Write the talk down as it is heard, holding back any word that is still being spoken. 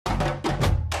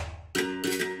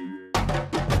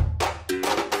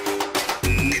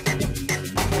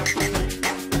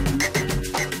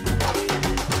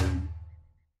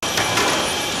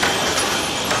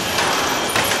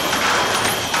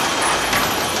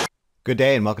Good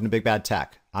day and welcome to Big Bad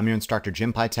Tech. I'm your instructor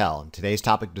Jim Pytel, and today's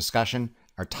topic of discussion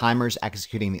are timers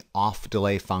executing the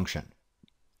off-delay function.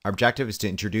 Our objective is to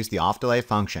introduce the off-delay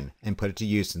function and put it to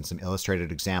use in some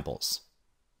illustrated examples.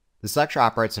 This lecture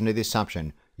operates under the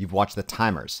assumption you've watched the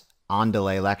Timers On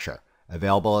Delay lecture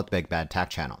available at the Big Bad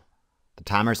Tech channel. The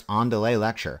Timers On Delay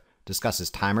lecture discusses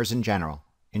timers in general,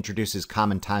 introduces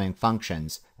common timing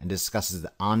functions, and discusses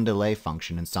the on-delay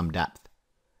function in some depth.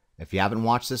 If you haven't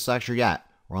watched this lecture yet,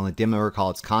 or only dimly recall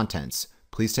its contents,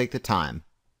 please take the time,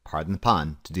 pardon the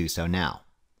pun, to do so now.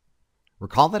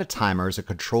 Recall that a timer is a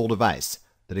control device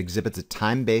that exhibits a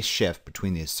time-based shift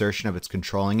between the assertion of its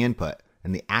controlling input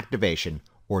and the activation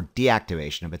or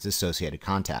deactivation of its associated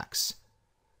contacts.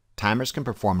 Timers can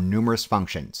perform numerous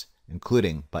functions,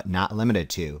 including, but not limited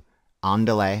to,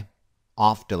 on-delay,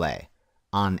 off-delay,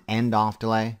 on and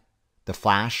off-delay, the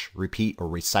flash, repeat, or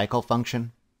recycle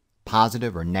function,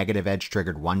 positive or negative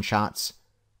edge-triggered one-shots,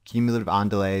 cumulative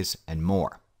on-delays, and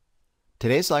more.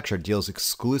 Today's lecture deals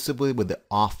exclusively with the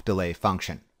off-delay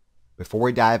function. Before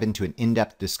we dive into an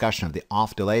in-depth discussion of the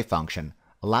off-delay function,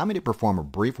 allow me to perform a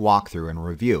brief walkthrough and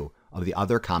review of the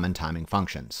other common timing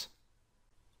functions.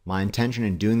 My intention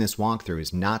in doing this walkthrough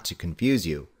is not to confuse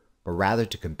you, but rather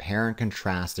to compare and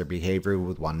contrast their behavior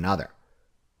with one another.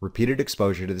 Repeated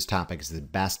exposure to this topic is the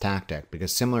best tactic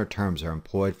because similar terms are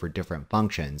employed for different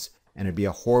functions, and it'd be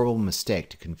a horrible mistake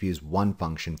to confuse one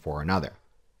function for another.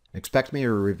 Expect me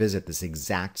to revisit this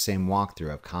exact same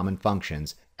walkthrough of common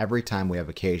functions every time we have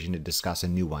occasion to discuss a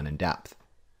new one in depth.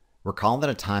 Recall that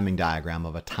a timing diagram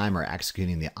of a timer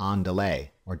executing the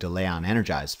on-delay or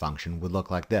delay-on-energize function would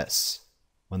look like this.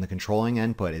 When the controlling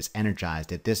input is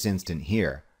energized at this instant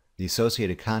here, the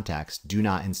associated contacts do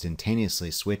not instantaneously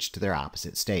switch to their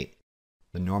opposite state.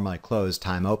 The normally closed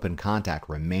time-open contact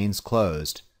remains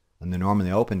closed, and the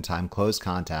normally open time-closed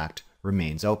contact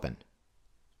remains open.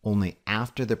 Only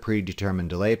after the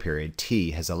predetermined delay period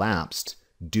t has elapsed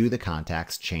do the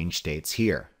contacts change states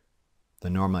here. The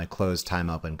normally closed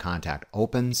time-open contact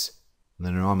opens, and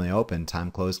the normally open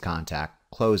time-closed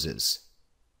contact closes.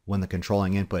 When the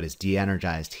controlling input is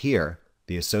de-energized here,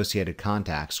 the associated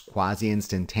contacts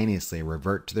quasi-instantaneously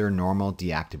revert to their normal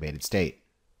deactivated state.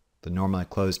 The normally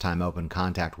closed time-open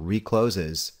contact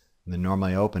recloses, and the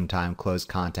normally open time-closed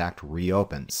contact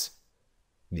reopens.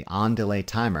 The on-delay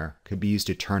timer could be used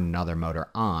to turn another motor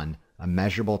on a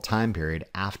measurable time period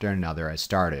after another has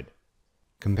started.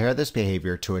 Compare this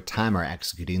behavior to a timer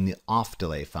executing the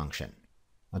off-delay function.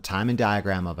 A timing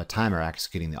diagram of a timer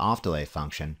executing the off-delay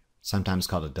function, sometimes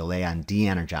called a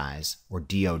delay-on-de-energize or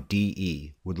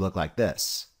DODE, would look like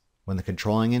this. When the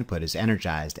controlling input is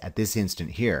energized at this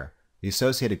instant here, the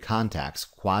associated contacts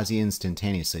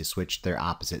quasi-instantaneously switch to their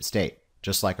opposite state,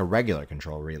 just like a regular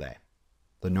control relay.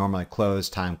 The normally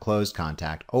closed time-closed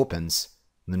contact opens,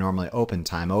 and the normally open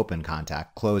time-open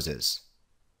contact closes.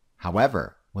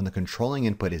 However, when the controlling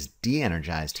input is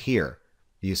de-energized here,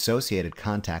 the associated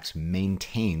contacts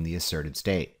maintain the asserted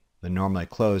state. The normally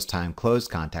closed time-closed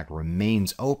contact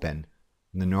remains open,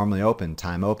 and the normally open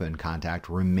time-open contact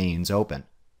remains open.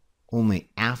 Only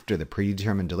after the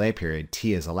predetermined delay period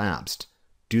t has elapsed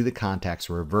do the contacts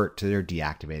revert to their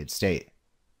deactivated state.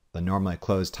 The normally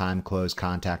closed time-closed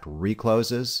contact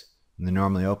recloses, and the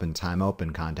normally open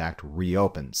time-open contact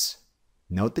reopens.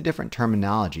 Note the different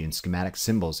terminology and schematic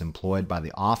symbols employed by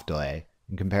the off-delay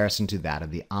in comparison to that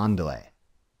of the on-delay.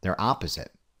 They're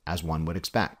opposite, as one would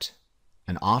expect.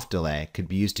 An off-delay could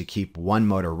be used to keep one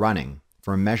motor running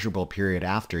for a measurable period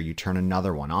after you turn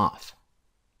another one off.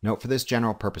 Note for this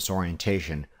general purpose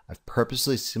orientation, I've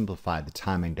purposely simplified the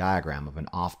timing diagram of an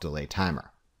off-delay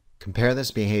timer. Compare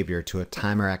this behavior to a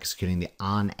timer executing the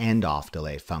on and off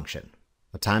delay function.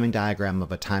 A timing diagram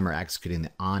of a timer executing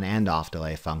the on and off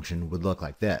delay function would look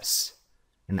like this.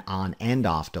 An on and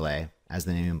off delay, as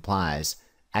the name implies,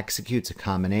 executes a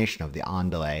combination of the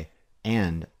on delay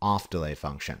and off delay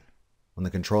function. When the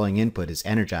controlling input is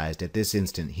energized at this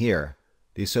instant here,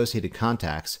 the associated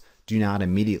contacts do not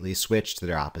immediately switch to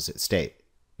their opposite state.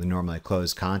 The normally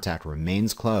closed contact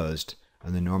remains closed,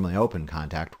 and the normally open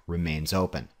contact remains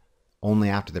open. Only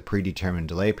after the predetermined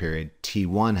delay period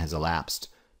T1 has elapsed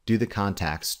do the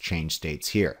contacts change states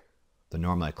here. The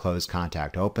normally closed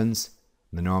contact opens,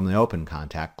 and the normally open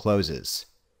contact closes.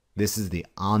 This is the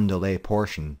on-delay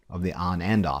portion of the on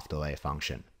and off delay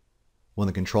function. When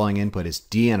the controlling input is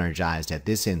de-energized at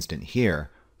this instant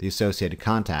here, the associated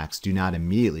contacts do not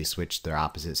immediately switch to their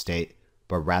opposite state,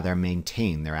 but rather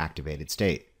maintain their activated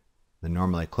state. The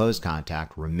normally closed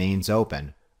contact remains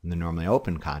open, and the normally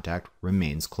open contact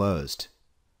remains closed.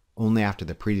 Only after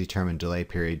the predetermined delay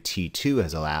period T2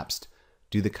 has elapsed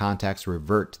do the contacts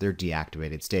revert to their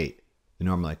deactivated state. The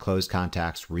normally closed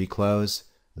contacts reclose,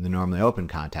 and the normally open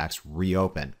contacts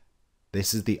reopen.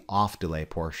 This is the off delay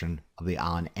portion of the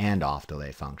on and off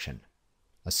delay function.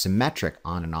 A symmetric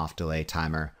on and off delay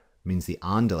timer means the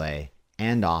on delay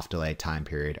and off delay time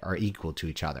period are equal to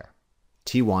each other.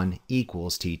 T1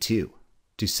 equals T2.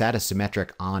 To set a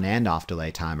symmetric on and off delay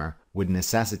timer would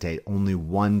necessitate only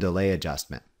one delay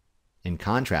adjustment. In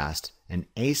contrast, an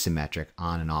asymmetric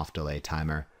on and off delay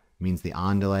timer means the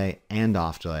on delay and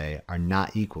off delay are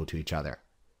not equal to each other.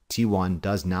 T1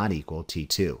 does not equal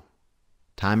T2.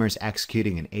 Timers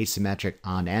executing an asymmetric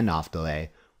on and off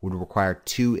delay would require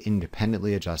two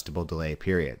independently adjustable delay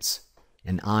periods.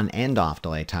 An on and off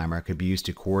delay timer could be used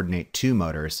to coordinate two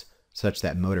motors such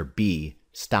that motor B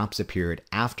stops a period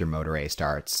after motor A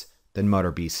starts, then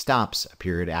motor B stops a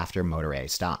period after motor A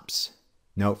stops.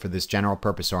 Note, for this general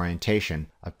purpose orientation,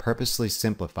 I've purposely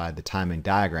simplified the timing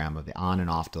diagram of the on and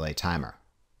off delay timer.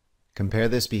 Compare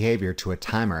this behavior to a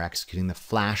timer executing the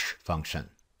flash function,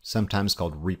 sometimes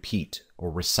called repeat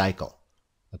or recycle.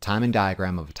 A timing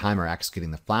diagram of a timer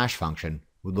executing the flash function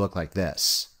would look like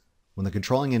this. When the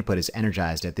controlling input is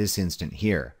energized at this instant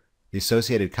here, the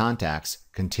associated contacts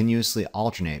continuously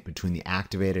alternate between the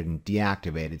activated and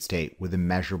deactivated state with a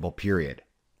measurable period.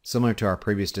 Similar to our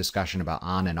previous discussion about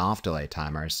on and off delay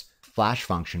timers, flash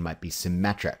function might be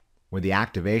symmetric, where the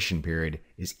activation period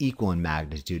is equal in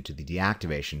magnitude to the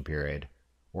deactivation period,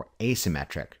 or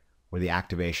asymmetric, where the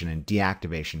activation and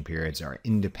deactivation periods are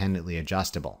independently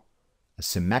adjustable. A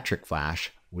symmetric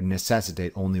flash would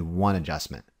necessitate only one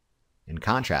adjustment. In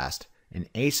contrast, an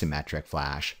asymmetric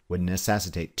flash would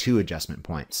necessitate two adjustment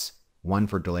points, one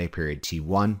for delay period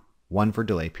T1, one for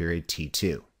delay period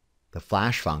T2. The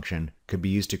flash function could be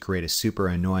used to create a super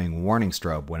annoying warning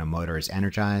strobe when a motor is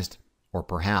energized, or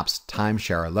perhaps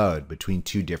timeshare a load between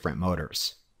two different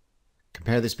motors.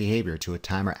 Compare this behavior to a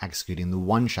timer executing the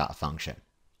one-shot function.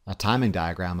 A timing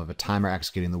diagram of a timer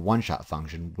executing the one-shot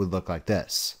function would look like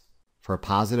this. For a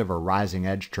positive or rising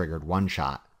edge triggered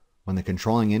one-shot, when the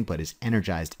controlling input is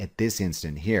energized at this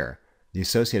instant here, the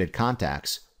associated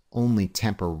contacts only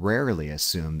temporarily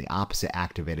assume the opposite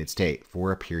activated state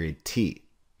for a period T,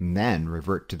 and then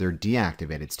revert to their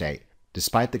deactivated state,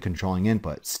 despite the controlling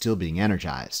input still being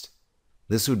energized.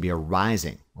 This would be a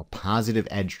rising or positive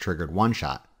edge triggered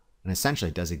one-shot, and essentially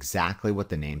does exactly what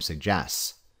the name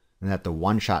suggests, and that the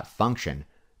one-shot function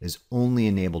is only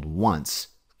enabled once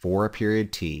for a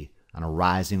period T on a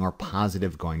rising or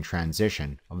positive going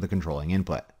transition of the controlling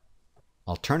input.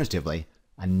 Alternatively,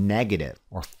 a negative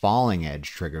or falling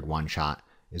edge triggered one-shot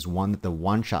is one that the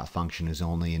one-shot function is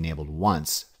only enabled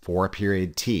once for a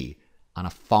period T on a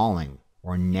falling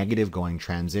or negative going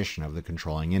transition of the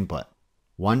controlling input.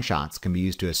 One-shots can be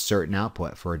used to assert an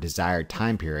output for a desired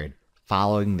time period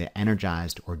following the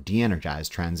energized or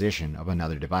de-energized transition of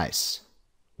another device.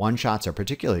 One-shots are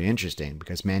particularly interesting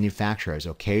because manufacturers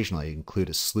occasionally include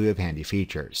a slew of handy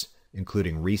features,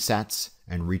 including resets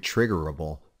and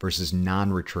retriggerable versus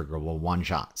non-retriggerable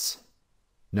one-shots.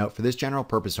 Note, for this general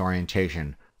purpose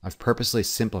orientation, I've purposely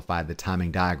simplified the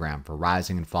timing diagram for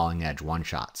rising and falling edge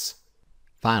one-shots.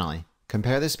 Finally,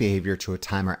 compare this behavior to a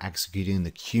timer executing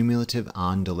the cumulative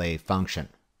on-delay function.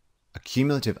 A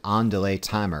cumulative on-delay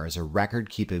timer is a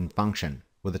record-keeping function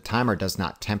where the timer does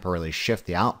not temporarily shift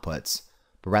the outputs,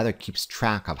 but rather keeps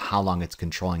track of how long its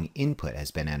controlling input has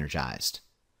been energized.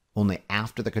 Only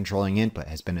after the controlling input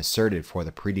has been asserted for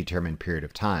the predetermined period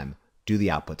of time do the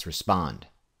outputs respond.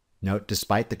 Note,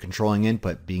 despite the controlling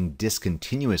input being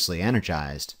discontinuously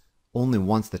energized, only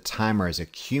once the timer has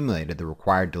accumulated the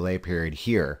required delay period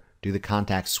here do the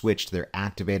contacts switch to their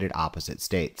activated opposite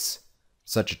states.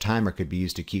 Such a timer could be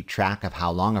used to keep track of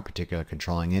how long a particular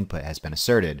controlling input has been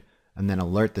asserted, and then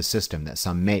alert the system that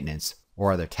some maintenance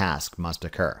or other task must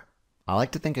occur. I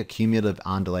like to think of cumulative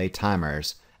on-delay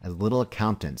timers as little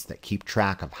accountants that keep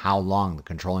track of how long the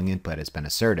controlling input has been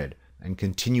asserted and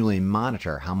continually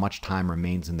monitor how much time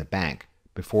remains in the bank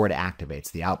before it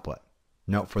activates the output.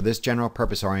 Note, for this general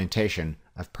purpose orientation,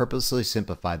 I've purposely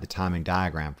simplified the timing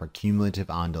diagram for cumulative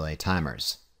on-delay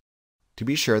timers. To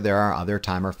be sure, there are other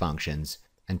timer functions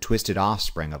and twisted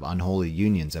offspring of unholy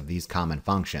unions of these common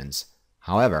functions.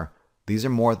 However, these are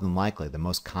more than likely the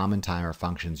most common timer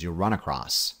functions you'll run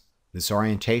across. This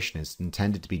orientation is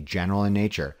intended to be general in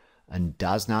nature and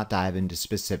does not dive into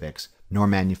specifics nor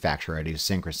manufacturer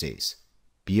idiosyncrasies.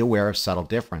 Be aware of subtle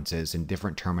differences in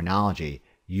different terminology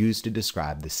used to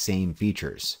describe the same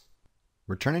features.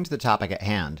 Returning to the topic at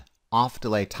hand,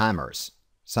 off-delay timers,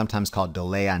 sometimes called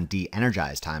delay on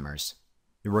de-energize timers,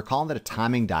 you'll recall that a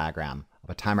timing diagram of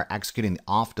a timer executing the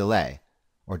off-delay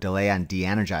or delay on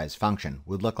de-energize function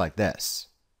would look like this.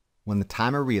 When the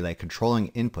timer relay controlling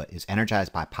input is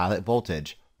energized by pilot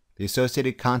voltage, the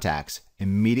associated contacts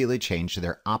immediately change to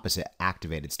their opposite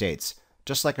activated states,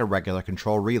 just like a regular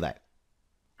control relay.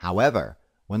 However,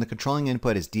 when the controlling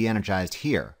input is de-energized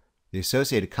here, the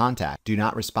associated contacts do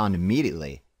not respond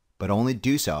immediately, but only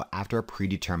do so after a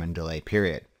predetermined delay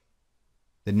period.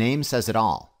 The name says it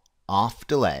all. Off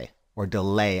delay, or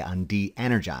delay on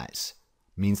de-energize,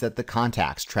 means that the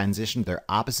contacts transition to their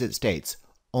opposite states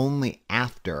only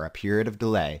after a period of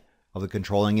delay of the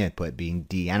controlling input being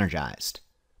de-energized.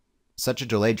 Such a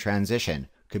delayed transition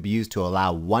could be used to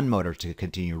allow one motor to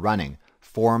continue running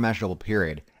for a measurable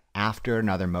period after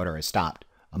another motor is stopped,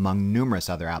 among numerous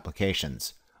other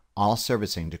applications, all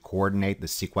servicing to coordinate the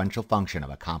sequential function of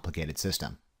a complicated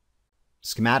system.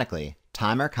 Schematically,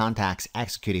 timer contacts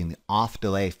executing the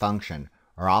off-delay function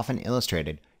are often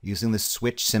illustrated using the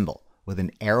switch symbol with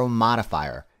an arrow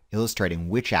modifier illustrating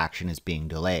which action is being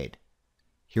delayed.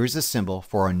 Here's a symbol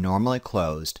for a normally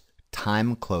closed,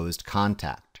 time-closed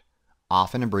contact,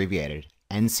 often abbreviated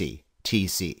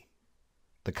NC-TC.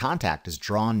 The contact is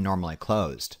drawn normally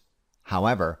closed.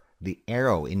 However, the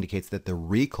arrow indicates that the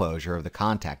reclosure of the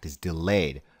contact is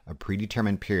delayed a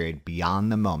predetermined period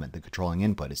beyond the moment the controlling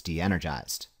input is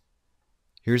de-energized.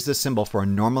 Here's the symbol for a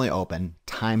normally open,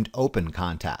 timed open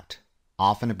contact,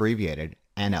 often abbreviated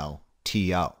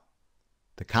NO-TO.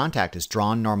 The contact is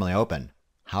drawn normally open.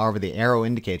 However, the arrow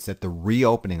indicates that the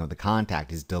reopening of the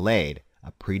contact is delayed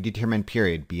a predetermined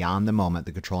period beyond the moment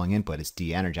the controlling input is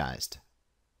de-energized.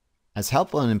 As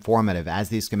helpful and informative as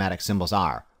these schematic symbols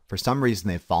are, for some reason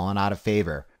they've fallen out of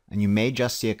favor, and you may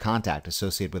just see a contact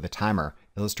associated with a timer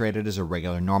illustrated as a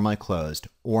regular normally closed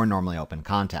or normally open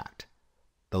contact.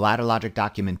 The ladder logic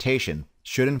documentation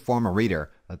should inform a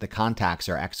reader that the contacts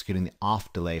are executing the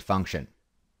off-delay function.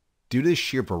 Due to the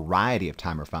sheer variety of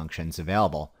timer functions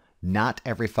available, not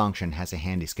every function has a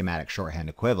handy schematic shorthand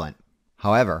equivalent.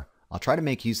 However, I'll try to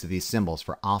make use of these symbols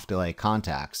for off-delay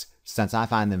contacts since I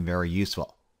find them very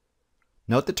useful.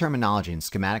 Note the terminology and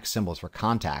schematic symbols for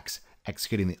contacts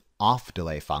executing the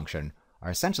off-delay function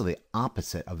are essentially the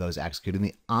opposite of those executing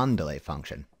the on-delay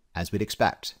function, as we'd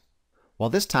expect. While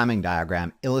this timing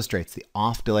diagram illustrates the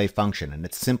off-delay function in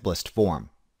its simplest form,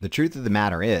 the truth of the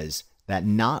matter is that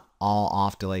not all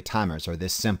off-delay timers are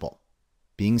this simple.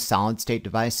 Being solid-state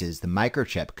devices, the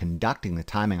microchip conducting the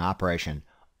timing operation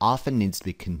often needs to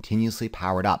be continuously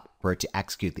powered up for it to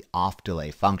execute the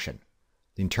off-delay function.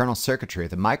 The internal circuitry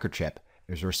of the microchip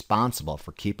is responsible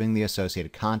for keeping the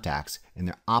associated contacts in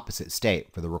their opposite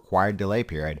state for the required delay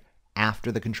period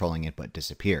after the controlling input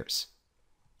disappears.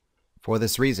 For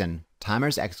this reason,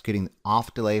 timers executing the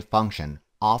off-delay function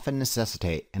often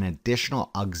necessitate an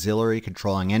additional auxiliary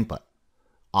controlling input,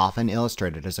 often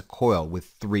illustrated as a coil with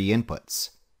three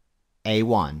inputs,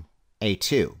 A1,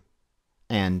 A2,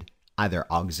 and either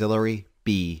auxiliary,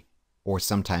 B, or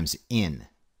sometimes in.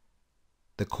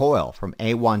 The coil from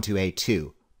A1 to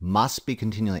A2 must be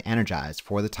continually energized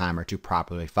for the timer to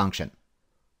properly function.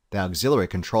 The auxiliary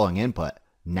controlling input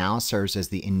now serves as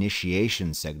the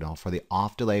initiation signal for the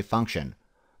off-delay function,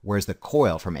 whereas the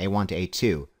coil from A1 to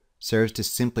A2 serves to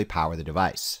simply power the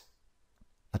device.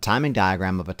 A timing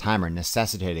diagram of a timer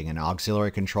necessitating an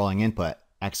auxiliary controlling input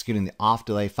executing the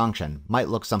off-delay function might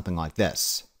look something like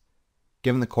this.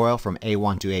 Given the coil from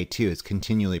A1 to A2 is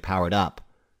continually powered up,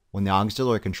 when the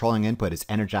auxiliary controlling input is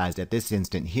energized at this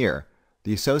instant here,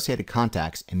 the associated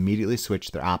contacts immediately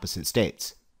switch their opposite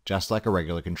states, just like a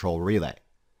regular control relay.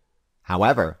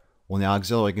 However, when the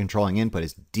auxiliary controlling input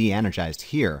is de-energized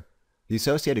here, the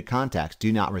associated contacts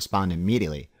do not respond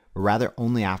immediately, but rather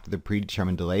only after the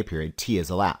predetermined delay period T has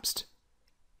elapsed.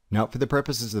 Note, for the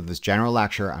purposes of this general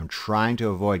lecture, I'm trying to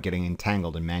avoid getting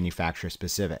entangled in manufacturer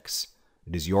specifics.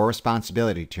 It is your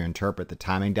responsibility to interpret the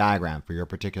timing diagram for your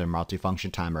particular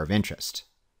multifunction timer of interest.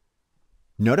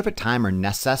 Note if a timer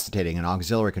necessitating an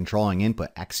auxiliary controlling input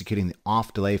executing the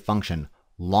off-delay function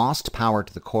lost power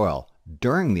to the coil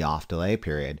during the off-delay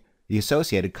period, the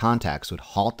associated contacts would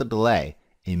halt the delay,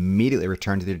 immediately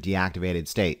return to their deactivated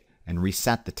state, and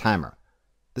reset the timer.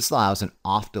 This allows an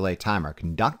off-delay timer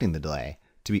conducting the delay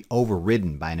to be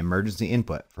overridden by an emergency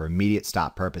input for immediate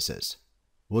stop purposes.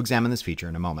 We'll examine this feature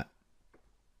in a moment.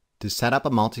 To set up a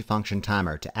multifunction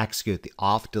timer to execute the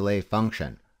off-delay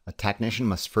function, a technician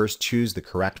must first choose the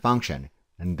correct function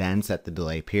and then set the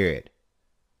delay period.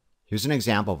 Here's an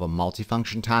example of a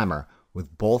multifunction timer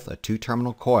with both a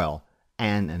two-terminal coil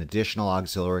and an additional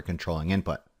auxiliary controlling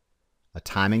input. A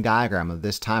timing diagram of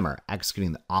this timer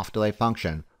executing the off-delay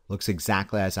function looks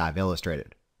exactly as I've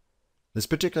illustrated. This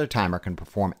particular timer can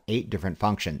perform 8 different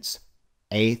functions,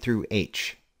 A through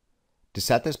H. To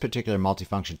set this particular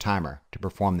multifunction timer to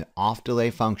perform the off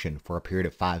delay function for a period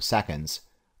of 5 seconds,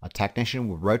 a technician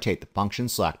will rotate the function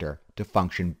selector to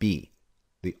function B,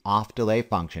 the off delay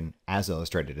function as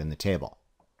illustrated in the table.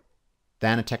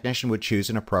 Then a technician would choose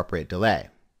an appropriate delay.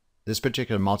 This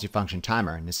particular multifunction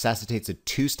timer necessitates a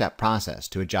two-step process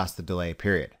to adjust the delay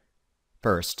period.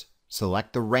 First,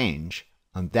 select the range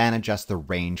and then adjust the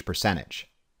range percentage.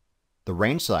 The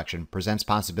range selection presents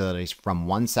possibilities from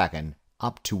 1 second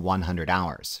up to 100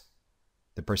 hours.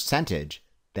 The percentage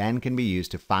then can be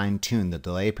used to fine-tune the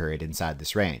delay period inside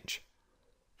this range.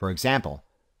 For example,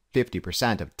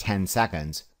 50% of 10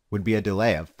 seconds would be a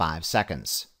delay of 5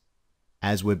 seconds,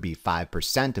 as would be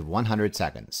 5% of 100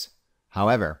 seconds.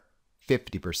 However,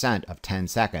 50% of 10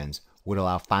 seconds would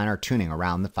allow finer tuning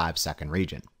around the 5-second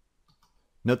region.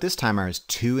 Note this timer has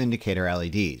two indicator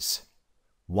LEDs,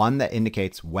 one that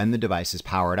indicates when the device is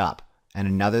powered up, and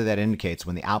another that indicates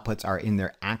when the outputs are in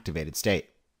their activated state.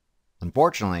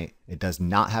 Unfortunately, it does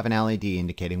not have an LED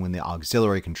indicating when the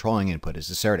auxiliary controlling input is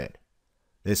asserted.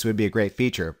 This would be a great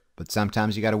feature, but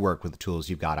sometimes you got to work with the tools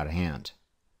you've got at hand.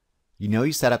 You know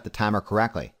you set up the timer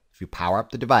correctly if you power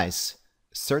up the device,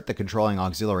 assert the controlling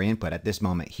auxiliary input at this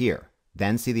moment here,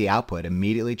 then see the output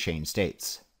immediately change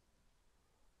states.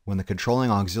 When the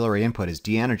controlling auxiliary input is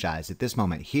de-energized at this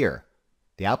moment here,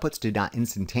 the outputs do not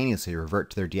instantaneously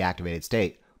revert to their deactivated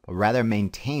state, but rather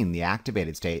maintain the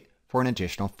activated state for an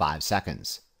additional 5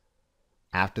 seconds.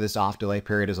 After this off delay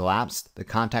period has elapsed, the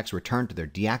contacts return to their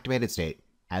deactivated state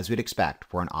as we'd expect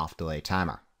for an off delay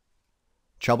timer.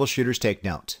 Troubleshooters take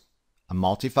note. A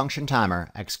multifunction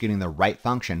timer executing the right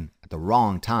function at the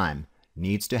wrong time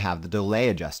needs to have the delay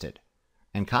adjusted.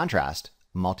 In contrast,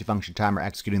 a multifunction timer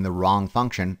executing the wrong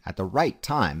function at the right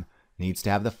time needs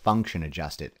to have the function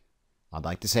adjusted. I'd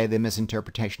like to say the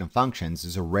misinterpretation of functions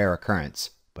is a rare occurrence,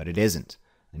 but it isn't,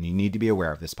 and you need to be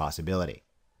aware of this possibility.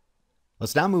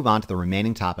 Let's now move on to the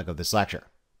remaining topic of this lecture,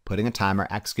 putting a timer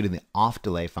executing the off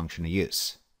delay function to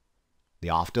use. The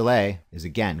off delay is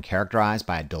again characterized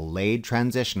by a delayed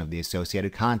transition of the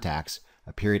associated contacts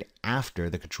a period after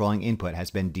the controlling input has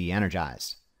been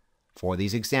de-energized. For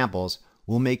these examples,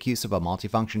 we'll make use of a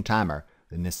multifunction timer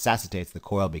that necessitates the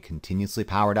coil be continuously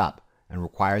powered up and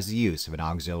requires the use of an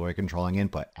auxiliary controlling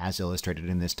input as illustrated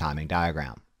in this timing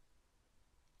diagram.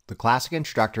 The classic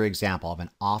introductory example of an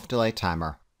off-delay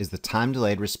timer is the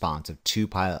time-delayed response of 2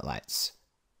 pilot lights.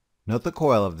 Note the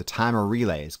coil of the timer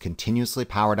relay is continuously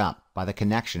powered up by the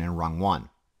connection in rung 1.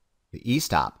 The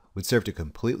e-stop would serve to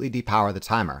completely depower the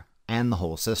timer and the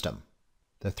whole system.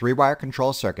 The 3-wire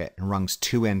control circuit in rungs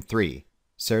 2 and 3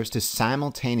 serves to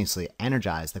simultaneously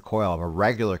energize the coil of a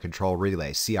regular control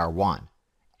relay CR1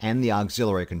 and the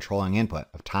auxiliary controlling input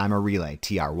of timer relay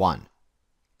TR1.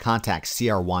 Contact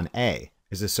CR1A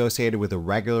is associated with a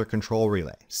regular control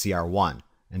relay CR1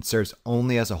 and serves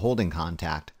only as a holding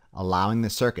contact, allowing the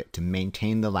circuit to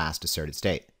maintain the last asserted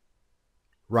state.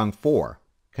 Rung 4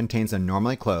 contains a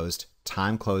normally closed,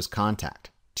 time-closed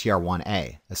contact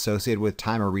TR1A associated with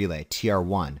timer relay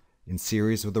TR1 in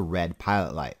series with a red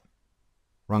pilot light.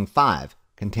 Rung 5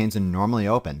 contains a normally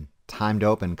open, timed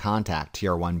open contact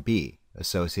TR1B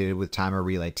associated with timer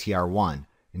relay TR1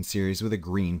 in series with a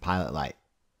green pilot light.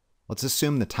 Let's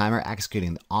assume the timer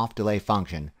executing the off delay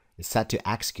function is set to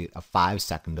execute a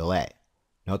 5-second delay.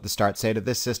 Note the start state of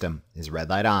this system is red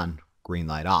light on, green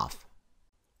light off.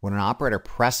 When an operator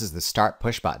presses the start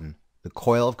push button, the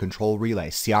coil of control relay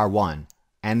CR1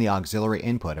 and the auxiliary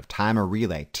input of timer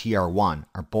relay TR1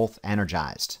 are both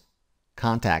energized.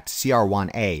 Contact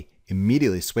CR1A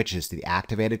immediately switches to the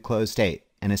activated closed state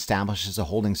and establishes a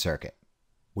holding circuit,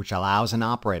 which allows an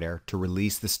operator to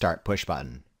release the start push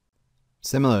button.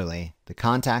 Similarly, the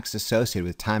contacts associated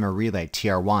with timer relay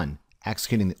TR1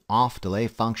 executing the off delay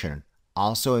function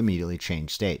also immediately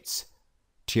change states.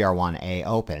 TR1A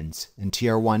opens and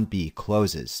TR1B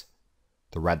closes.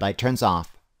 The red light turns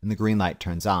off and the green light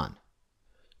turns on.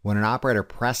 When an operator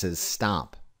presses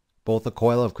stop, both the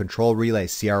coil of control relay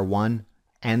CR1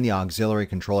 and the auxiliary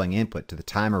controlling input to the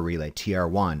timer relay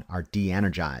TR1 are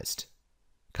de-energized.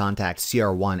 Contact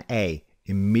CR1A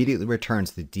immediately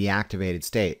returns to the deactivated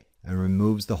state and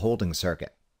removes the holding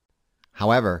circuit.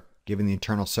 However, given the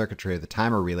internal circuitry of the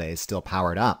timer relay is still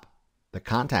powered up, the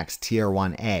contacts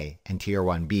TR1A and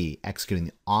TR1B executing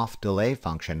the off delay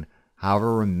function,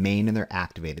 however, remain in their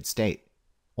activated state.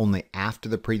 Only after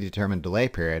the predetermined delay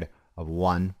period of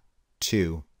 1,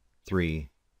 2, 3,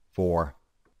 4,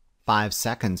 5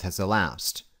 seconds has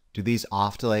elapsed do these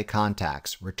off delay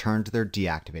contacts return to their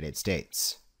deactivated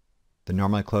states. The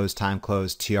normally closed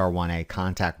time-closed TR1A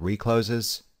contact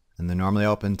recloses, and the normally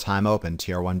open time-open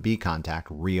TR1B contact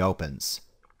reopens.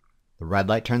 The red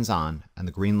light turns on and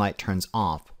the green light turns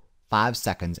off 5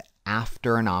 seconds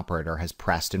after an operator has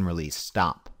pressed and released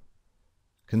stop.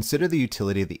 Consider the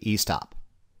utility of the e-stop.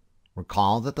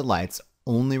 Recall that the lights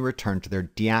only return to their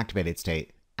deactivated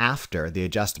state after the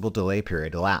adjustable delay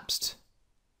period elapsed.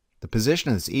 The position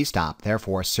of this e-stop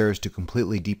therefore serves to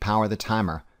completely depower the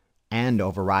timer and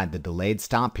override the delayed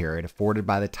stop period afforded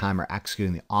by the timer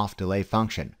executing the off delay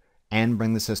function and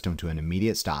bring the system to an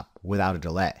immediate stop without a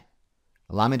delay.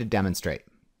 Allow me to demonstrate.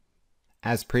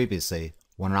 As previously,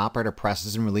 when an operator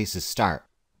presses and releases start,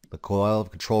 the coil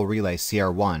of control relay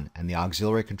CR1 and the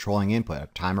auxiliary controlling input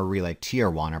of timer relay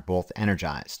TR1 are both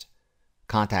energized.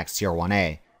 Contact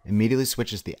CR1A immediately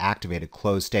switches the activated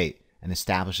closed state and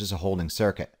establishes a holding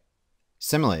circuit.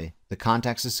 Similarly, the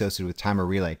contacts associated with timer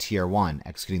relay TR1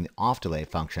 executing the off delay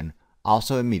function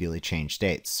also immediately change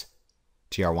states.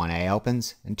 TR1A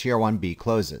opens and TR1B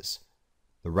closes.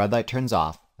 The red light turns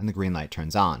off and the green light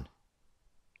turns on.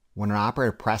 When an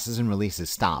operator presses and releases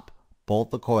stop,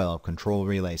 both the coil of control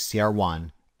relay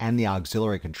CR1 and the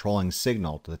auxiliary controlling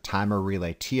signal to the timer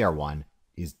relay TR1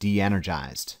 is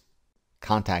de-energized.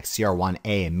 Contact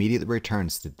CR1A immediately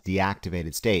returns to the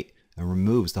deactivated state and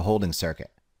removes the holding circuit.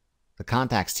 The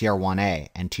contacts TR1A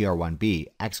and TR1B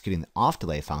executing the off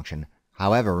delay function,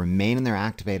 however, remain in their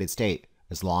activated state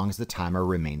as long as the timer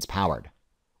remains powered.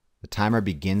 The timer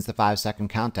begins the 5-second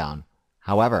countdown.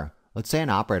 However, let's say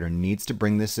an operator needs to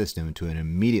bring this system to an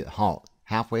immediate halt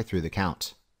halfway through the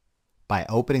count. By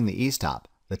opening the e-stop,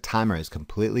 the timer is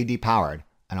completely depowered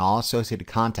and all associated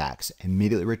contacts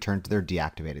immediately return to their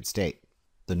deactivated state.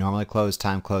 The normally closed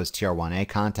time-closed TR1A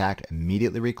contact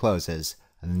immediately recloses,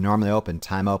 and the normally open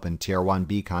time-open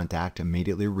TR1B contact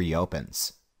immediately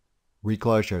reopens.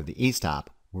 Reclosure of the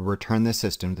e-stop will return the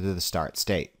system to the start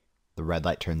state. The red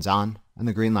light turns on and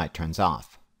the green light turns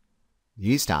off.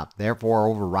 The e-stop therefore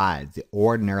overrides the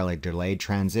ordinarily delayed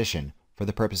transition for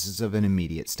the purposes of an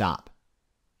immediate stop.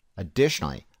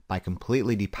 Additionally, by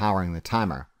completely depowering the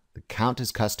timer, the count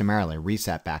is customarily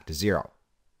reset back to 0.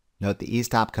 Note the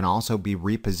e-stop can also be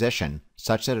repositioned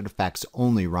such that it affects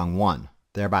only rung 1,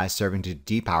 thereby serving to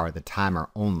depower the timer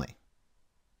only.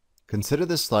 Consider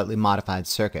this slightly modified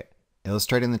circuit,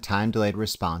 illustrating the time-delayed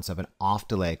response of an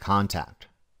off-delay contact.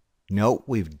 Note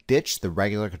we've ditched the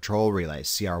regular control relay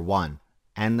CR1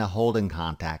 and the holding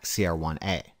contact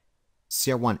CR1A.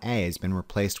 CR1A has been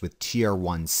replaced with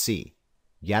TR1C,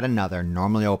 yet another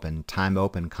normally open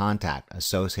time-open contact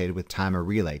associated with timer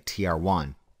relay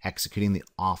TR1 executing the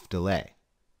off delay.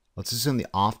 Let's assume the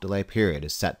off delay period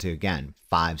is set to, again,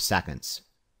 5 seconds.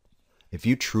 If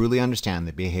you truly understand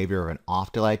the behavior of an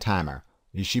off delay timer,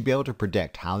 you should be able to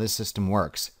predict how this system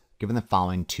works given the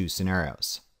following 2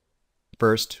 scenarios.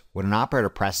 First, when an operator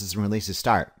presses and releases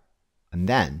start, and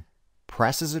then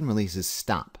presses and releases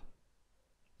stop.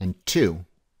 And 2,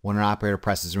 when an operator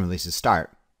presses and releases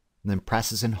start, and then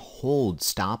presses and holds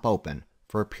stop open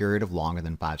for a period of longer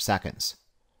than 5 seconds.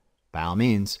 By all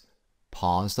means,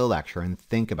 pause the lecture and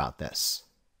think about this.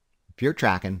 If you're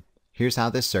tracking, here's how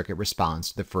this circuit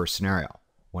responds to the first scenario,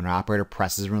 when an operator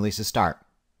presses and releases start,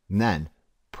 and then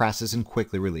presses and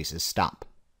quickly releases stop.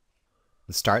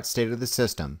 The start state of the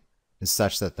system is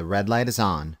such that the red light is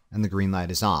on and the green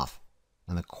light is off,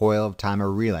 and the coil of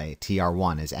timer relay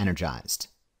TR1 is energized.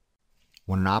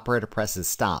 When an operator presses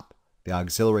stop, the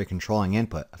auxiliary controlling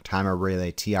input of timer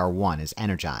relay TR1 is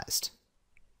energized.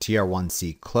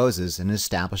 TR1C closes and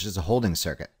establishes a holding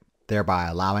circuit, thereby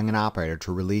allowing an operator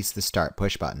to release the start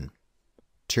push button.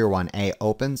 TR1A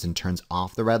opens and turns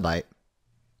off the red light.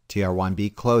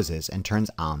 TR1B closes and turns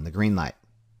on the green light.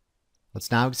 Let's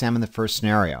now examine the first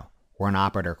scenario, where an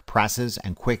operator presses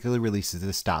and quickly releases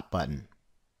the stop button.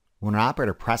 When an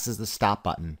operator presses the stop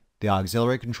button, the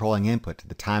auxiliary controlling input to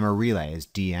the timer relay is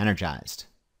de-energized,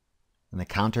 and the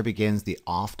counter begins the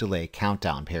off-delay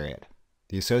countdown period.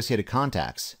 The associated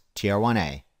contacts,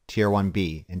 TR1A,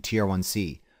 TR1B, and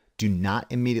TR1C, do not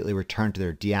immediately return to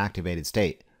their deactivated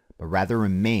state, but rather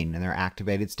remain in their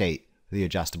activated state for the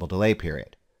adjustable delay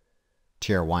period.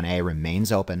 TR1A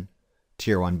remains open,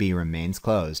 TR1B remains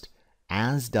closed,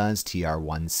 as does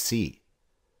TR1C.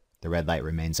 The red light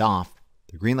remains off,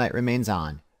 the green light remains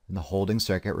on, and the holding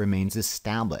circuit remains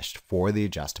established for the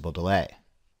adjustable delay.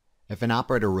 If an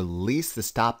operator released the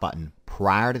stop button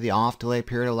prior to the off delay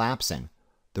period elapsing,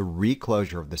 the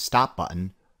reclosure of the stop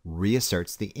button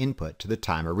reasserts the input to the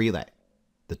timer relay.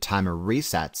 The timer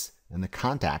resets and the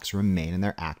contacts remain in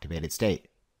their activated state.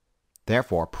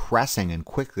 Therefore, pressing and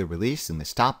quickly releasing the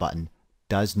stop button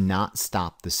does not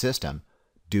stop the system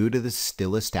due to the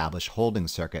still established holding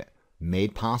circuit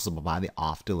made possible by the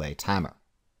off delay timer.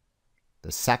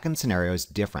 The second scenario is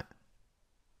different.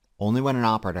 only when an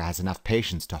operator has enough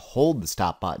patience to hold the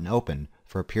stop button open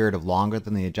for a period of longer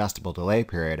than the adjustable delay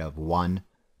period of 1,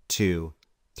 2,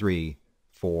 3,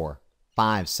 4,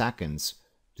 5 seconds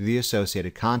do the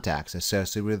associated contacts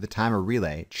associated with the timer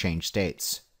relay change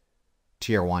states.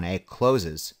 TR1A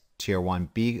closes,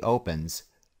 TR1B opens,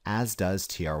 as does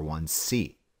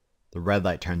TR1C. The red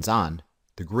light turns on,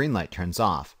 the green light turns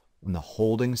off, and the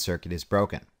holding circuit is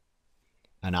broken.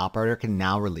 An operator can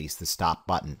now release the stop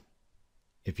button.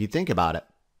 If you think about it,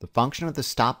 the function of the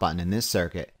stop button in this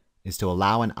circuit is to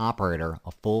allow an operator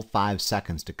a full 5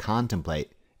 seconds to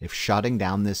contemplate if shutting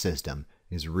down this system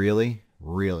is really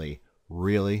what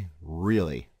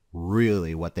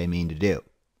they mean to do.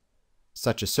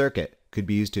 Such a circuit could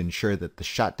be used to ensure that the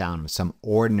shutdown of some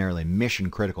ordinarily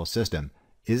mission-critical system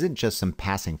isn't just some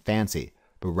passing fancy,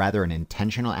 but rather an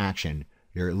intentional action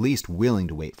you're at least willing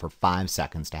to wait for 5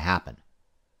 seconds to happen.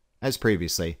 As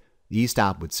previously, the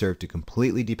e-stop would serve to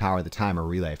completely depower the timer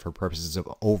relay for purposes of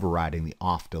overriding the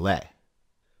off delay.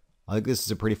 I think this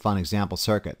is a pretty fun example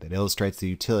circuit that illustrates the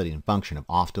utility and function of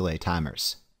off-delay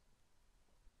timers.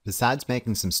 Besides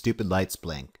making some stupid lights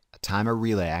blink, a timer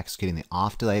relay executing the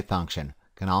off-delay function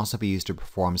can also be used to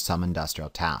perform some industrial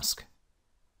task.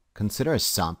 Consider a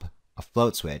sump, a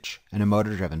float switch, and a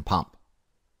motor-driven pump.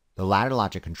 The ladder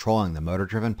logic controlling the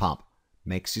motor-driven pump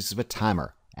makes use of a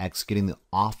timer executing the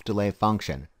off-delay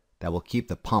function that will keep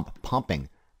the pump pumping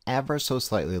ever so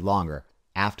slightly longer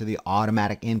after the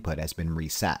automatic input has been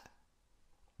reset.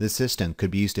 This system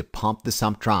could be used to pump the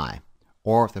sump dry,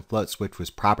 or if the float switch was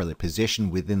properly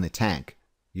positioned within the tank,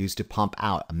 used to pump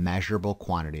out a measurable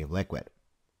quantity of liquid.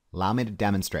 Allow me to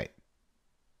demonstrate.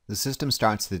 The system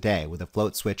starts the day with a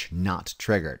float switch not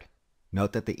triggered.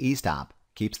 Note that the e-stop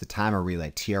keeps the timer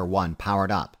relay TR1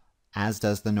 powered up, as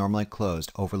does the normally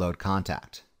closed overload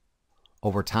contact.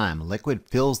 Over time, liquid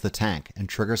fills the tank and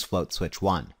triggers float switch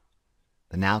 1.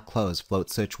 The now closed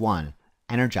float switch 1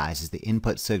 energizes the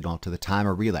input signal to the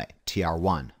timer relay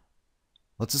TR1.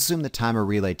 Let's assume the timer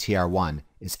relay TR1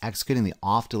 is executing the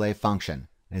off-delay function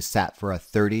and is set for a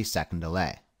 30-second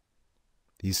delay.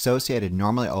 The associated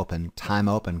normally open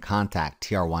time-open contact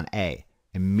TR1A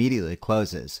immediately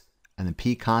closes and the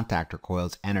P contactor coil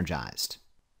is energized.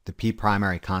 The P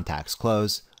primary contacts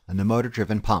close and the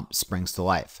motor-driven pump springs to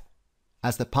life.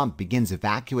 As the pump begins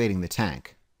evacuating the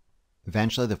tank,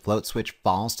 eventually the float switch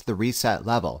falls to the reset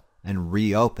level and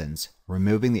reopens,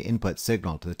 removing the input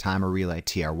signal to the timer relay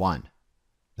TR1.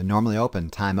 The normally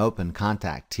open time-open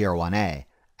contact TR1A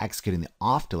executing the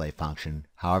off-delay function,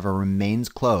 however, remains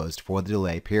closed for the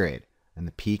delay period, and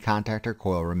the P contactor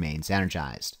coil remains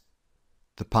energized.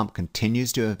 The pump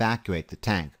continues to evacuate the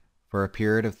tank for a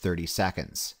period of 30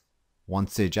 seconds.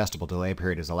 Once the adjustable delay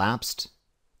period has elapsed,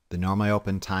 the normally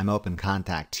open time-open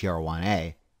contact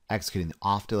TR1A executing the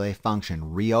off-delay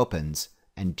function reopens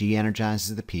and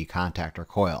de-energizes the P contactor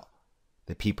coil.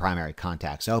 The P primary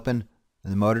contacts open,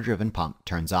 and the motor-driven pump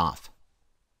turns off.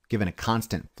 Given a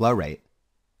constant flow rate,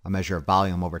 a measure of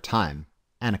volume over time,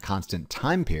 and a constant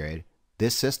time period,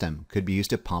 this system could be used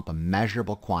to pump a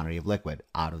measurable quantity of liquid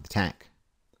out of the tank.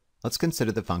 Let's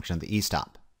consider the function of the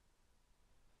e-stop.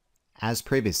 As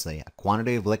previously, a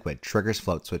quantity of liquid triggers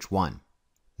float switch 1.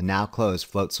 The now closed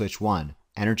float switch 1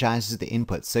 energizes the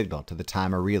input signal to the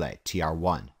timer relay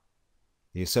TR1.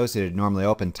 The associated normally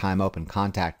open time-open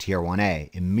contact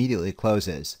TR1A immediately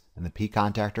closes and the P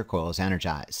contactor coil is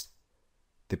energized.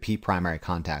 The P primary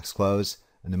contacts close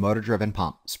and the motor-driven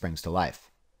pump springs to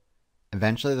life.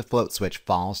 Eventually the float switch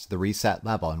falls to the reset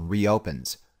level and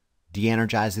reopens,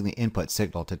 de-energizing the input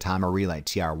signal to timer relay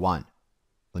TR1.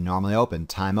 The normally open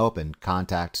time-open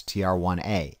contact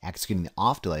TR1A executing the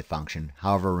off-delay function,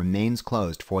 however, remains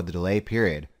closed for the delay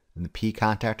period and the P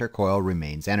contactor coil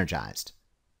remains energized.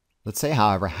 Let's say,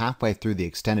 however, halfway through the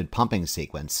extended pumping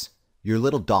sequence, your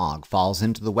little dog falls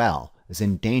into the well, is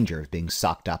in danger of being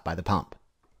sucked up by the pump.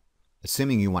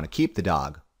 Assuming you want to keep the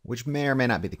dog, which may or may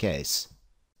not be the case,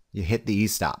 you hit the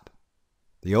e-stop.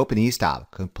 The open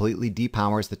e-stop completely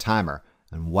depowers the timer,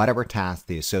 and whatever task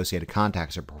the associated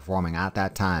contacts are performing at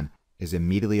that time is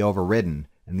immediately overridden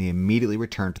and they immediately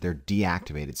return to their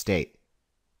deactivated state.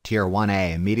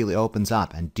 TR1A immediately opens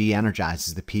up and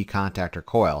de-energizes the P contactor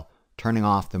coil, turning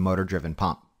off the motor-driven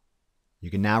pump. You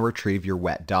can now retrieve your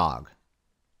wet dog.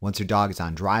 Once your dog is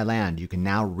on dry land, you can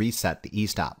now reset the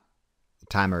e-stop. The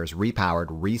timer is repowered,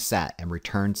 reset, and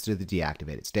returns to the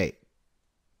deactivated state.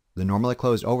 The normally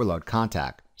closed overload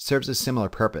contact serves a similar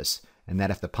purpose in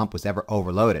that if the pump was ever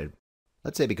overloaded,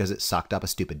 let's say because it sucked up a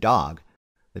stupid dog,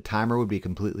 the timer would be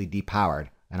completely depowered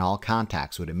and all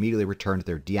contacts would immediately return to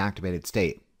their deactivated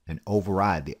state and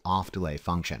override the off-delay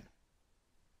function.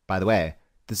 By the way,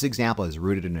 This example is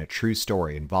rooted in a true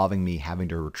story involving me having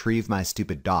to retrieve my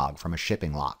stupid dog from a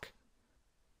shipping lock.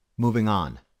 Moving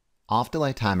on,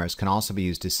 off-delay timers can also be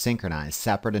used to synchronize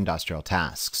separate industrial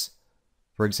tasks.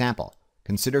 For example,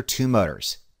 consider two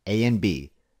motors, A and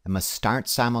B, that must start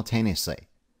simultaneously.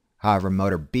 However,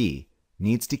 motor B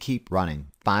needs to keep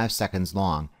running 5 seconds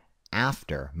long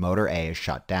after motor A is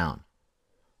shut down.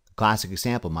 A classic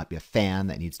example might be a fan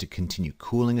that needs to continue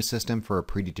cooling a system for a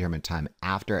predetermined time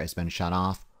after it has been shut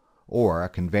off, or a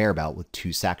conveyor belt with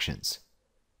 2 sections.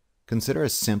 Consider a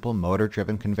simple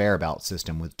motor-driven conveyor belt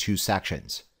system with 2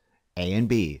 sections, A and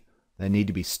B, that need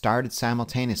to be started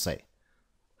simultaneously.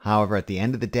 However, at the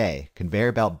end of the day,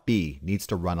 conveyor belt B needs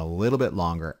to run a little bit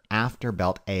longer after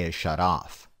belt A is shut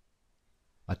off.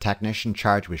 A technician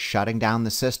charged with shutting down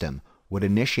the system would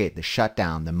initiate the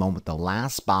shutdown the moment the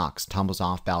last box tumbles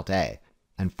off belt A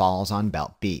and falls on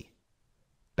belt B.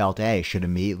 Belt A should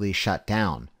immediately shut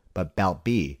down, but belt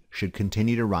B should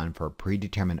continue to run for a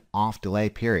predetermined off-delay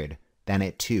period, then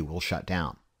it too will shut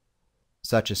down.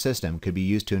 Such a system could be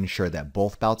used to ensure that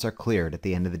both belts are cleared at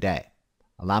the end of the day.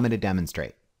 Allow me to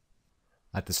demonstrate.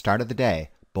 At the start of the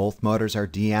day, both motors are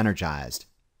de-energized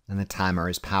and the timer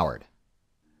is powered.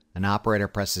 An operator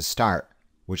presses start,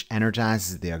 which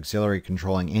energizes the auxiliary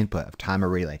controlling input of timer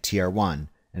relay TR1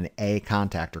 and the A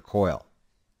contactor coil.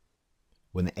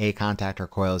 When the A contactor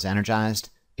coil is energized,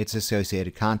 its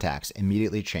associated contacts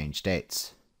immediately change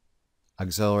states.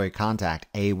 Auxiliary contact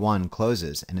A1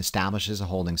 closes and establishes a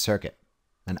holding circuit.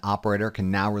 An operator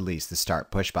can now release the start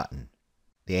push button.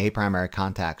 The A primary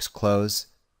contacts close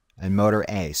and motor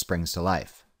A springs to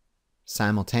life.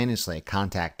 Simultaneously,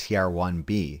 contact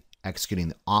TR1B, executing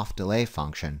the off-delay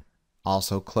function,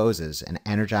 also closes and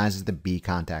energizes the B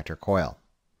contactor coil.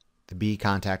 The B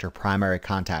contactor primary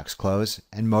contacts close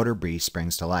and motor B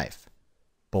springs to life.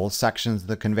 Both sections of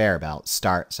the conveyor belt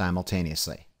start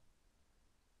simultaneously.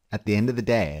 At the end of the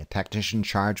day, a technician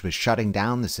charged with shutting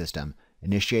down the system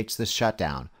initiates the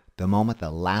shutdown the moment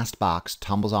the last box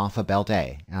tumbles off of belt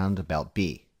A and onto belt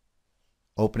B.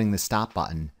 Opening the stop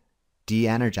button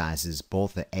de-energizes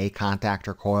both the A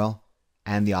contactor coil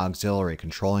and the auxiliary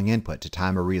controlling input to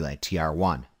timer relay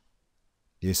TR1.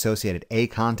 The associated A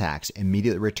contacts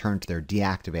immediately return to their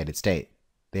deactivated state.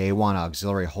 The A1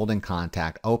 auxiliary holding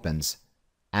contact opens,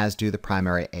 as do the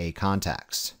primary A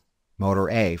contacts. Motor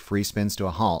A free spins to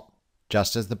a halt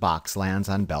just as the box lands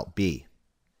on belt B.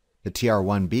 The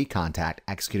TR1B contact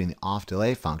executing the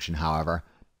off-delay function, however,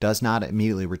 does not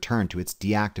immediately return to its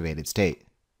deactivated state,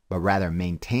 but rather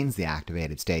maintains the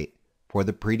activated state for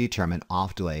the predetermined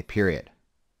off-delay period.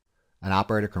 An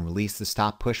operator can release the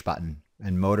stop push button,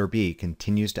 and motor B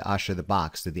continues to usher the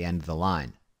box to the end of the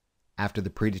line. After the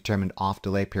predetermined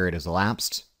off-delay period has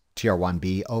elapsed,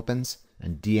 TR1B opens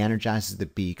and de-energizes the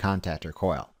B contactor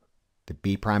coil. The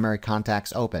B primary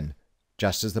contacts open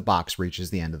just as the box reaches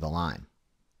the end of the line.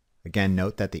 Again,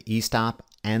 note that the e-stop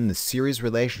and the series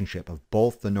relationship of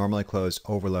both the normally closed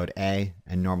overload A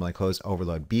and normally closed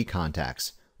overload B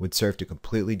contacts would serve to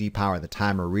completely depower the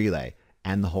timer relay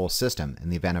and the whole system in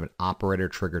the event of an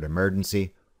operator-triggered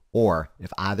emergency, or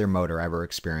if either motor ever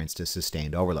experienced a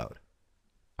sustained overload.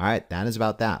 Alright, that is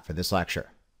about that for this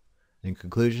lecture. In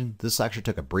conclusion, this lecture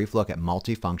took a brief look at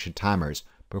multifunction timers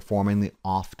performing the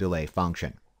off-delay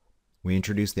function. We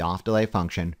introduced the off-delay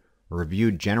function,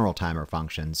 reviewed general timer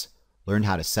functions, learned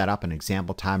how to set up an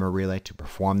example timer relay to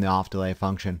perform the off-delay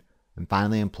function, and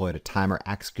finally employed a timer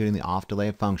executing the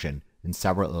off-delay function in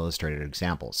several illustrated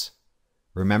examples.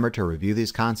 Remember to review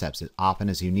these concepts as often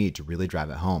as you need to really drive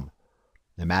it home.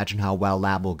 Imagine how well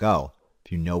lab will go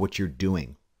if you know what you're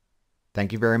doing.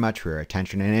 Thank you very much for your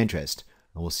attention and interest,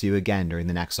 and we'll see you again during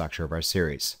the next lecture of our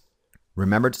series.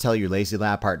 Remember to tell your Lazy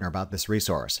Lab partner about this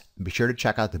resource, and be sure to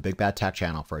check out the Big Bad Tech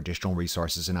channel for additional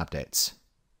resources and updates.